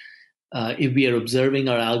that if we are observing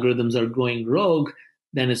our algorithms are going rogue,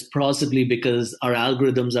 then it's possibly because our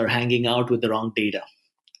algorithms are hanging out with the wrong data,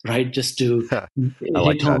 right? Just to I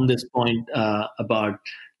like hit that. home this point about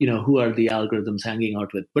who are the algorithms hanging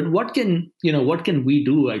out with. But what can we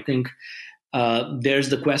do? I think there's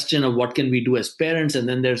the question of what can we do as parents, and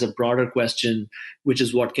then there's a broader question, which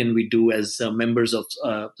is what can we do as members of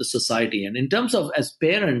the society. And in terms of as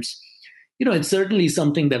parents, it's certainly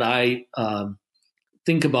something that I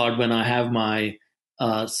think about when I have my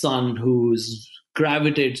son who's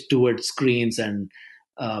gravitates towards screens and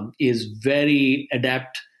is very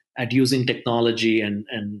adept at using technology and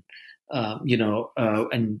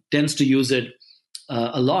tends to use it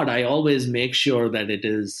a lot. I always make sure that it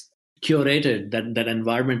is curated, that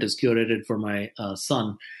environment is curated for my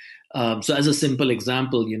son. So as a simple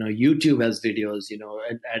example, YouTube has videos,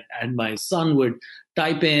 and my son would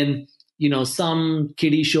type in, some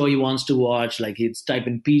kiddie show he wants to watch, like he'd type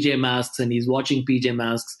in PJ Masks and he's watching PJ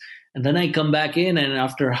Masks. And then I come back in, and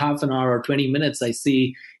after half an hour or 20 minutes, I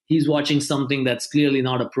see he's watching something that's clearly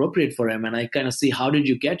not appropriate for him. And I kind of see, how did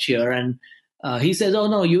you get here? And he says, oh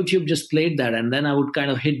no, YouTube just played that. And then I would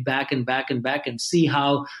kind of hit back and back and back and see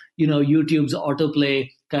how, YouTube's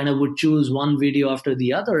autoplay kind of would choose one video after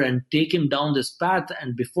the other and take him down this path.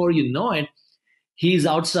 And before you know it, he's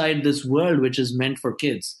outside this world, which is meant for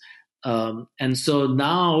kids. And so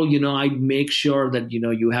now, I make sure that,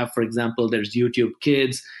 you have, for example, there's YouTube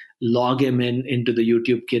Kids, log him into the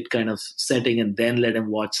YouTube Kid kind of setting and then let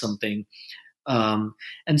him watch something.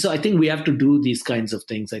 And so I think we have to do these kinds of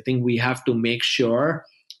things. I think we have to make sure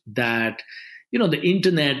that, the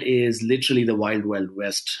internet is literally the wild, wild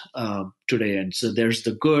west today. And so there's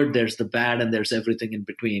the good, there's the bad, and there's everything in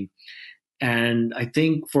between. And I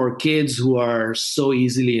think for kids who are so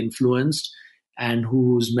easily influenced and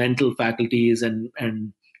whose mental faculties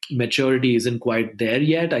and maturity isn't quite there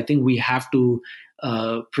yet, I think we have to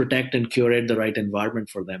protect and curate the right environment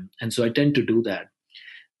for them. And so I tend to do that.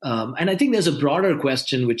 And I think there's a broader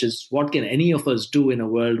question, which is what can any of us do in a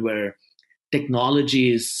world where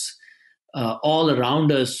technology is all around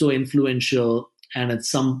us, so influential, and at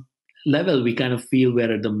some level we kind of feel we're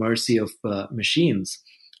at the mercy of machines.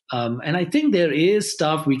 And I think there is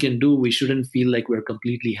stuff we can do. We shouldn't feel like we're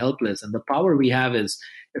completely helpless. And the power we have is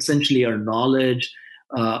essentially our knowledge,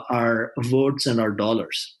 our votes, and our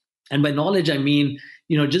dollars. And by knowledge, I mean,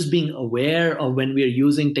 just being aware of when we are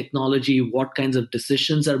using technology, what kinds of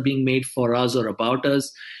decisions are being made for us or about us.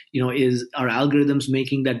 Is our algorithms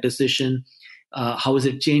making that decision? How is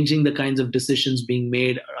it changing the kinds of decisions being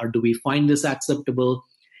made? Or do we find this acceptable?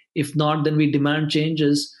 If not, then we demand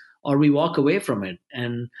changes or we walk away from it.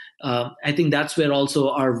 And I think that's where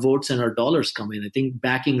also our votes and our dollars come in. I think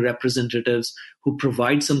backing representatives who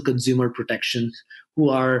provide some consumer protections, who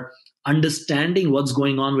are understanding what's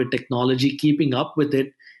going on with technology, keeping up with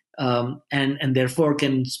it, and therefore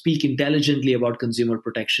can speak intelligently about consumer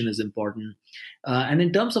protection is important. And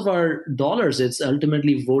in terms of our dollars, it's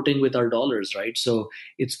ultimately voting with our dollars, right? So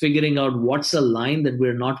it's figuring out what's a line that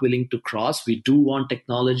we're not willing to cross. We do want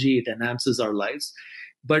technology, it enhances our lives.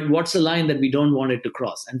 But what's a line that we don't want it to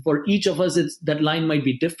cross? And for each of us, that line might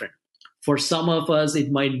be different. For some of us,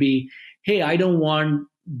 it might be, hey, I don't want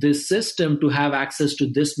this system to have access to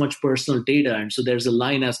this much personal data. And so there's a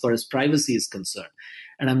line as far as privacy is concerned.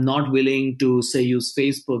 And I'm not willing to, say, use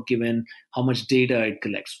Facebook given how much data it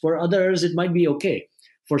collects. For others, it might be okay.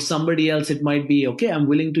 For somebody else, it might be, okay, I'm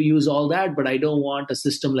willing to use all that, but I don't want a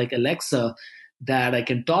system like Alexa that I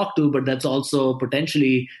can talk to, but that's also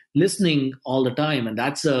potentially listening all the time. And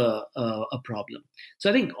that's a problem. So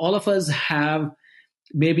I think all of us have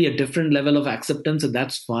maybe a different level of acceptance, and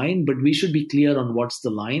that's fine, but we should be clear on what's the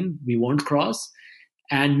line we won't cross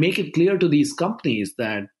and make it clear to these companies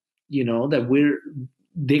that, that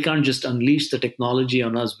they can't just unleash the technology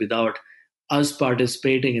on us without us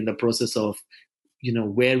participating in the process of,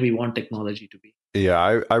 where we want technology to be.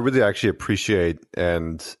 Yeah, I really actually appreciate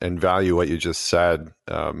and value what you just said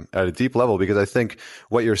at a deep level, because I think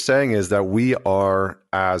what you're saying is that we are,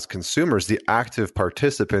 as consumers, the active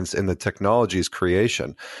participants in the technology's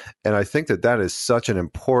creation. And I think that is such an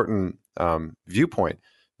important viewpoint,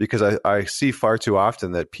 because I see far too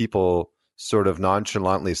often that people sort of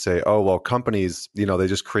nonchalantly say, oh, well, companies, they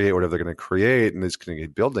just create whatever they're going to create and they're just going to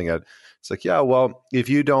keep building it. It's like, yeah, well, if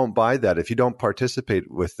you don't buy that, if you don't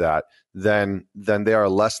participate with that, then they are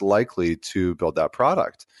less likely to build that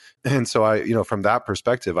product. And so from that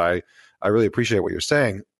perspective, I really appreciate what you're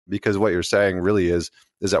saying, because what you're saying really is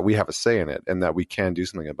that we have a say in it and that we can do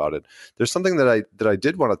something about it. There's something that I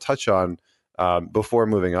did want to touch on before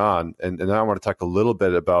moving on, and then I want to talk a little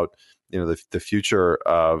bit about the future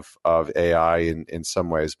of AI in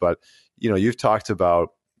some ways. But you've talked about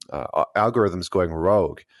algorithms going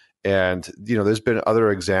rogue. And there's been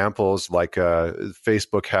other examples, like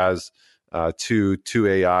Facebook has two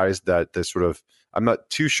AIs that they sort of, I'm not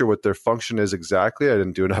too sure what their function is exactly. I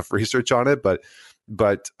didn't do enough research on it, but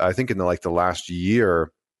I think in the last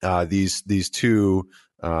year, these two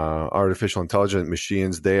artificial intelligent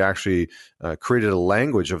machines, they actually created a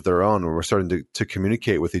language of their own, where we're starting to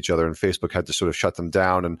communicate with each other, and Facebook had to sort of shut them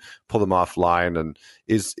down and pull them offline. And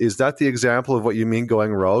is that the example of what you mean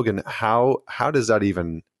going rogue? And how does that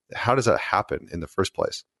happen in the first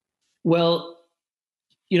place? Well,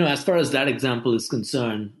 as far as that example is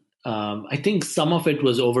concerned, I think some of it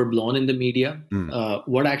was overblown in the media.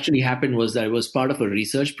 What actually happened was that it was part of a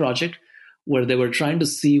research project where they were trying to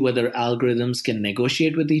see whether algorithms can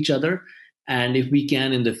negotiate with each other, and if we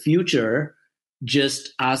can in the future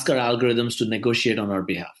just ask our algorithms to negotiate on our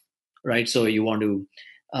behalf, right? So you want to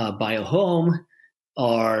buy a home,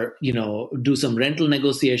 or do some rental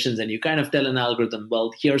negotiations, and you kind of tell an algorithm,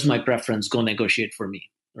 well, here's my preference, go negotiate for me,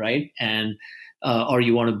 right? And or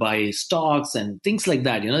you want to buy stocks and things like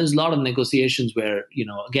that. There's a lot of negotiations where,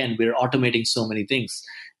 again, we're automating so many things.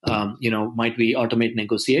 Might we automate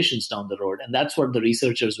negotiations down the road? And that's what the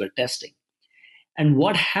researchers were testing. And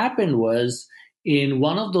what happened was, in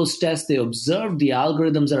one of those tests, they observed the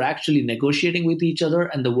algorithms are actually negotiating with each other,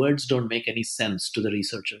 and the words don't make any sense to the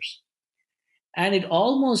researchers. And it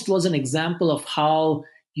almost was an example of how,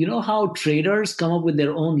 how traders come up with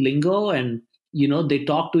their own lingo, and they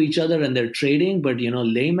talk to each other and they're trading, but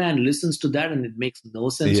layman listens to that and it makes no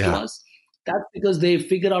sense to us. That's because they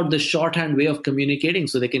figure out the shorthand way of communicating,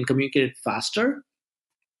 so they can communicate faster.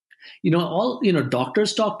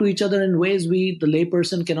 Doctors talk to each other in ways the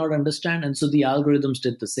layperson cannot understand, and so the algorithms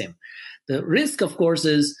did the same. The risk, of course,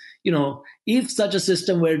 is, if such a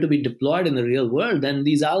system were to be deployed in the real world, then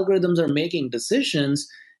these algorithms are making decisions,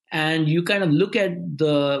 and you kind of look at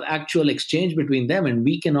the actual exchange between them, and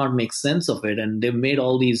we cannot make sense of it. And they've made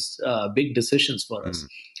all these big decisions for us.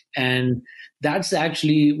 And that's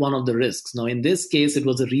actually one of the risks. Now, in this case, it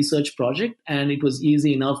was a research project, and it was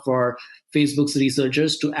easy enough for Facebook's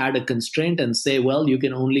researchers to add a constraint and say, well, you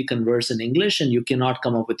can only converse in English and you cannot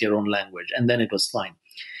come up with your own language. And then it was fine.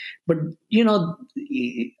 But,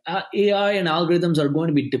 AI and algorithms are going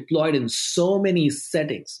to be deployed in so many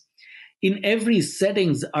settings. In every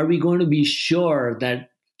settings, are we going to be sure that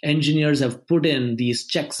engineers have put in these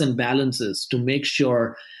checks and balances to make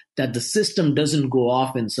sure that the system doesn't go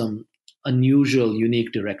off in some unusual,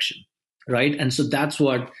 unique direction, right? And so that's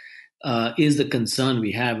what is the concern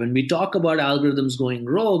we have. When we talk about algorithms going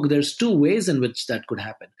rogue, there's two ways in which that could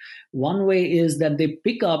happen. One way is that they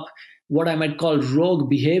pick up what I might call rogue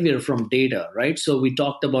behavior from data, right? So we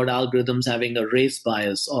talked about algorithms having a race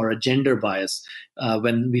bias or a gender bias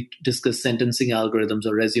when we discuss sentencing algorithms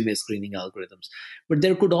or resume screening algorithms. But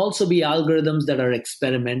there could also be algorithms that are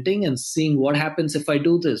experimenting and seeing what happens if I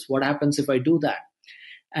do this, what happens if I do that.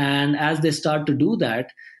 And as they start to do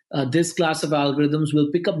that, this class of algorithms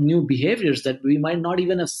will pick up new behaviors that we might not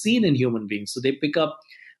even have seen in human beings. So they pick up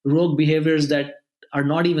rogue behaviors that are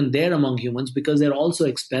not even there among humans, because they're also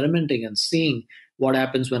experimenting and seeing what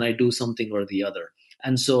happens when I do something or the other.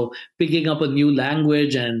 And so picking up a new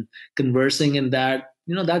language and conversing in that,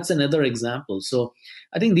 that's another example. So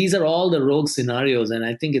I think these are all the rogue scenarios. And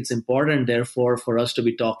I think it's important, therefore, for us to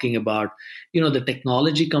be talking about, the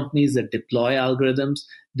technology companies that deploy algorithms.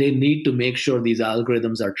 They need to make sure these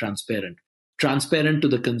algorithms are transparent to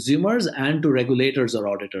the consumers and to regulators or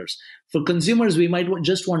auditors. For consumers, we might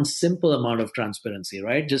just want simple amount of transparency,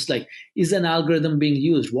 right? Just like, is an algorithm being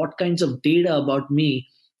used? What kinds of data about me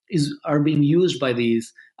are being used by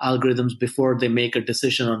these algorithms before they make a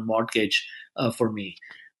decision on mortgage for me?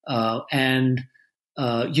 Was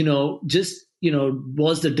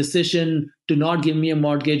the decision to not give me a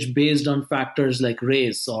mortgage based on factors like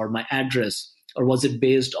race or my address, or was it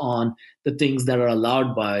based on the things that are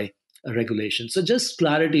allowed by regulation? So just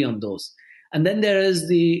clarity on those. And then there is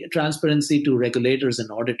the transparency to regulators and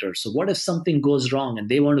auditors. So what if something goes wrong and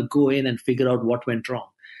they want to go in and figure out what went wrong?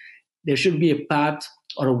 There should be a path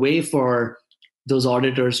or a way for those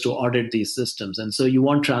auditors to audit these systems. And so you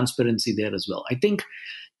want transparency there as well. I think,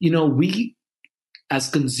 we as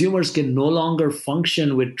consumers can no longer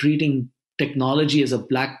function with treating technology as a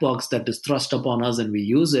black box that is thrust upon us and we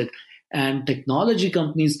use it. And technology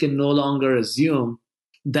companies can no longer assume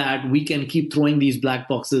that we can keep throwing these black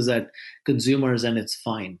boxes at consumers and it's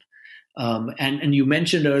fine. And you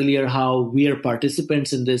mentioned earlier how we are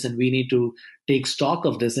participants in this and we need to take stock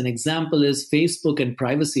of this. An example is Facebook and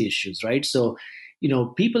privacy issues, right? So,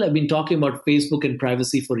 people have been talking about Facebook and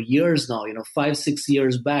privacy for years now, 5-6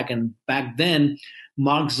 years back. And back then,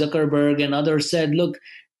 Mark Zuckerberg and others said, look,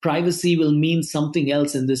 privacy will mean something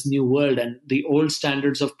else in this new world, and the old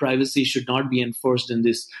standards of privacy should not be enforced in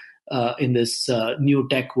this new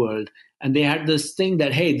tech world. And they had this thing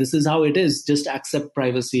that, hey, this is how it is, just accept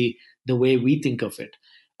privacy the way we think of it.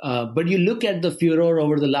 But you look at the furor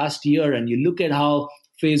over the last year, and you look at how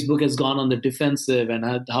Facebook has gone on the defensive,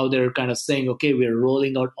 and how they're kind of saying, okay, we're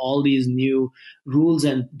rolling out all these new rules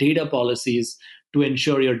and data policies to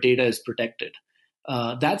ensure your data is protected.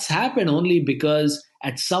 That's happened only because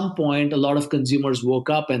at some point, a lot of consumers woke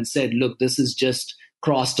up and said, look, this has just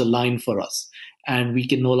crossed a line for us, and we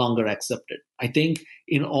can no longer accept it. I think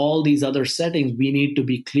in all these other settings, we need to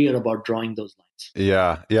be clear about drawing those lines.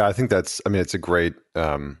 Yeah. Yeah. I think it's a great,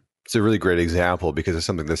 it's a really great example because it's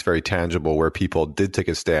something that's very tangible where people did take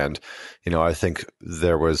a stand. I think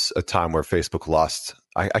there was a time where Facebook lost,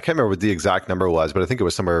 I can't remember what the exact number was, but I think it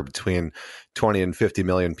was somewhere between 20 and 50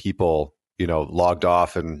 million people, logged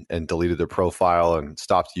off and deleted their profile and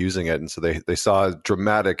stopped using it. And so they saw a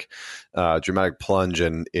dramatic plunge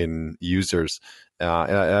in users.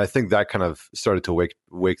 And I think that kind of started to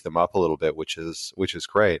wake them up a little bit, which is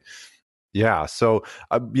great. Yeah. So,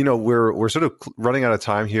 we're sort of running out of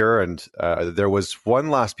time here, and there was one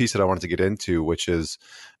last piece that I wanted to get into, which is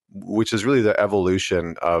really the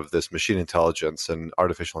evolution of this machine intelligence and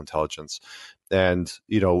artificial intelligence. And,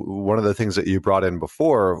 one of the things that you brought in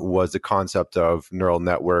before was the concept of neural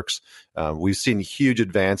networks. We've seen huge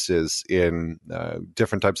advances in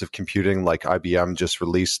different types of computing, like IBM just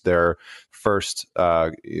released their first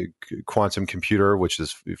quantum computer, which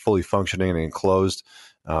is fully functioning and enclosed.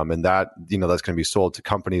 And that's going to be sold to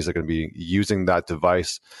companies that are going to be using that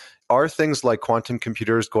device. Are things like quantum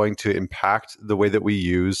computers going to impact the way that we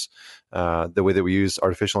use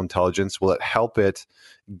artificial intelligence? Will it help it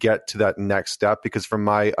get to that next step? Because from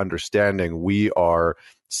my understanding, we are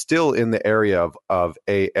still in the area of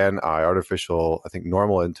ANI, artificial, I think,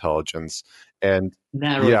 normal intelligence, and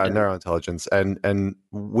narrow intelligence. And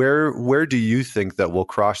where do you think that we'll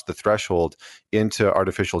cross the threshold into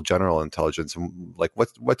artificial general intelligence? And like,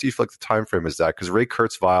 what do you feel like the time frame is that? Because Ray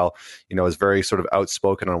Kurzweil, is very sort of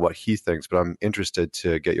outspoken on what he thinks, but I'm interested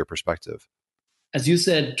to get your perspective. As you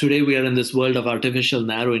said, today we are in this world of artificial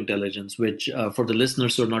narrow intelligence, which for the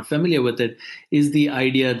listeners who are not familiar with it, is the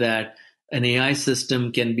idea that an AI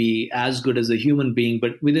system can be as good as a human being,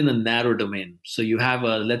 but within a narrow domain. So you have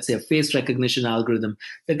let's say a face recognition algorithm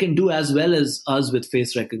that can do as well as us with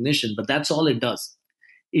face recognition, but that's all it does.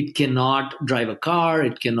 It cannot drive a car.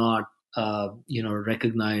 It cannot,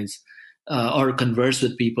 recognize or converse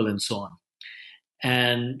with people and so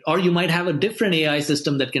on. Or you might have a different AI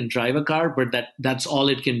system that can drive a car, but that's all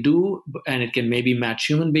it can do. And it can maybe match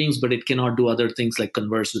human beings, but it cannot do other things like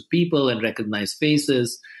converse with people and recognize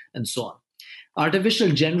faces and so on. Artificial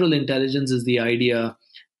general intelligence is the idea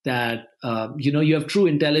that, you have true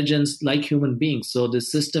intelligence like human beings. So the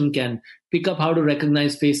system can pick up how to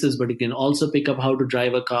recognize faces, but it can also pick up how to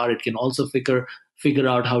drive a car. It can also figure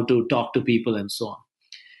out how to talk to people and so on.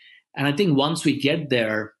 And I think once we get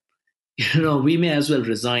there, we may as well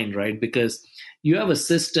resign, right? Because you have a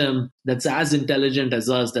system that's as intelligent as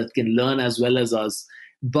us, that can learn as well as us,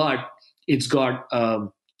 but it's got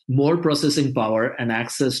more processing power and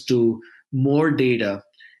access to more data.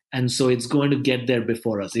 And so it's going to get there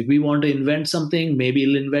before us. If we want to invent something, maybe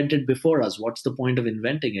it'll invent it before us. What's the point of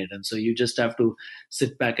inventing it? And so you just have to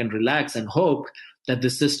sit back and relax and hope that the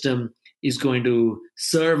system is going to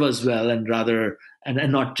serve us well and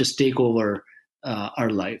not just take over our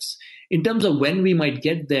lives. In terms of when we might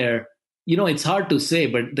get there, it's hard to say,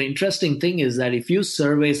 but the interesting thing is that if you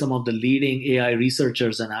survey some of the leading AI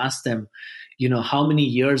researchers and ask them, how many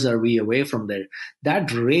years are we away from there?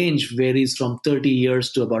 That range varies from 30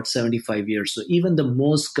 years to about 75 years. So even the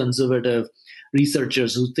most conservative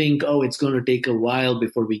researchers who think, it's going to take a while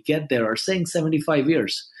before we get there, are saying 75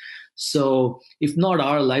 years. So if not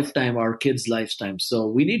our lifetime, our kids' lifetime. So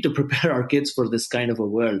we need to prepare our kids for this kind of a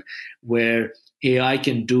world where AI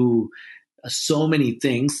can do so many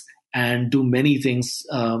things and do many things,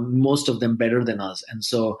 most of them better than us. And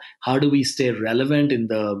so how do we stay relevant in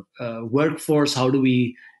the workforce? How do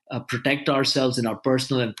we protect ourselves in our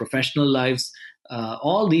personal and professional lives?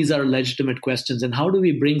 All these are legitimate questions. And how do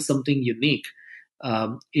we bring something unique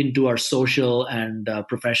into our social and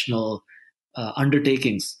professional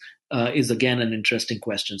undertakings? Is again an interesting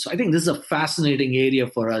question. So I think this is a fascinating area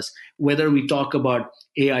for us, whether we talk about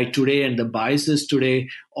AI today and the biases today,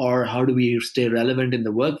 or how do we stay relevant in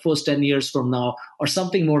the workforce 10 years from now, or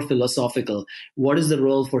something more philosophical. What is the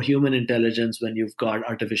role for human intelligence when you've got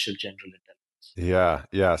artificial general intelligence?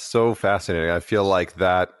 Yeah. So fascinating. I feel like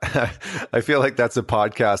that's a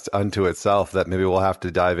podcast unto itself that maybe we'll have to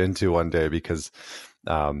dive into one day, because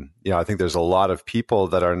I think there's a lot of people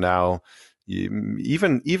that are now,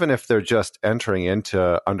 even if they're just entering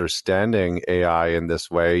into understanding AI in this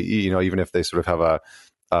way, even if they sort of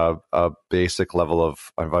have a basic level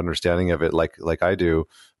of understanding of it, like I do,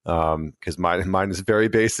 because mine is very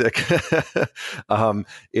basic. But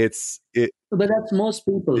that's most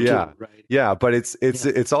people Yeah. too, right? Yeah, but it's Yeah.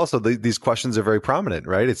 it's also these questions are very prominent,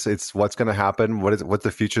 right? It's what's going to happen, what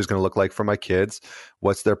the future is going to look like for my kids,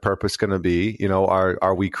 what's their purpose going to be?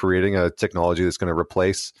 Are we creating a technology that's going to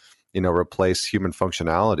replace human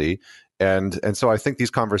functionality? And so I think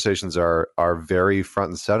these conversations are very front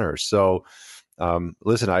and center. So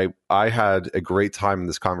listen, I had a great time in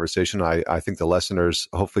this conversation. I think the listeners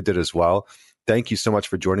hopefully did as well. Thank you so much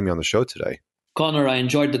for joining me on the show today. Connor, I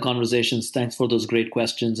enjoyed the conversations. Thanks for those great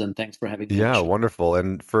questions, and thanks for having me on the Yeah, show. wonderful.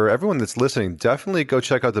 And for everyone that's listening, definitely go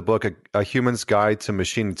check out the book, A Human's Guide to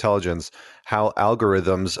Machine Intelligence, How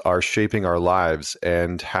Algorithms Are Shaping Our Lives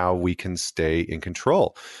and How We Can Stay in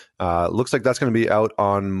Control. Looks like that's going to be out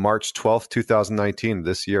on March 12th, 2019,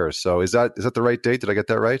 this year. So is that the right date? Did I get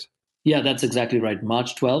that right? Yeah, that's exactly right.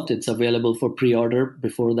 March 12th. It's available for pre-order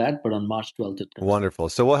before that, but on March 12th it comes out. Wonderful.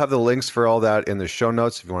 So we'll have the links for all that in the show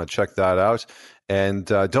notes if you want to check that out. And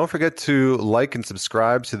don't forget to like and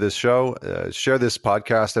subscribe to this show. Share this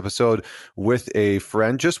podcast episode with a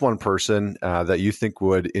friend, just one person that you think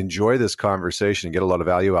would enjoy this conversation and get a lot of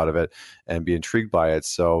value out of it and be intrigued by it.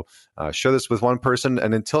 So share this with one person.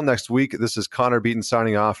 And until next week, this is Connor Beaton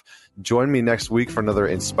signing off. Join me next week for another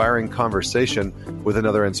inspiring conversation with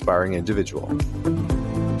another inspiring individual.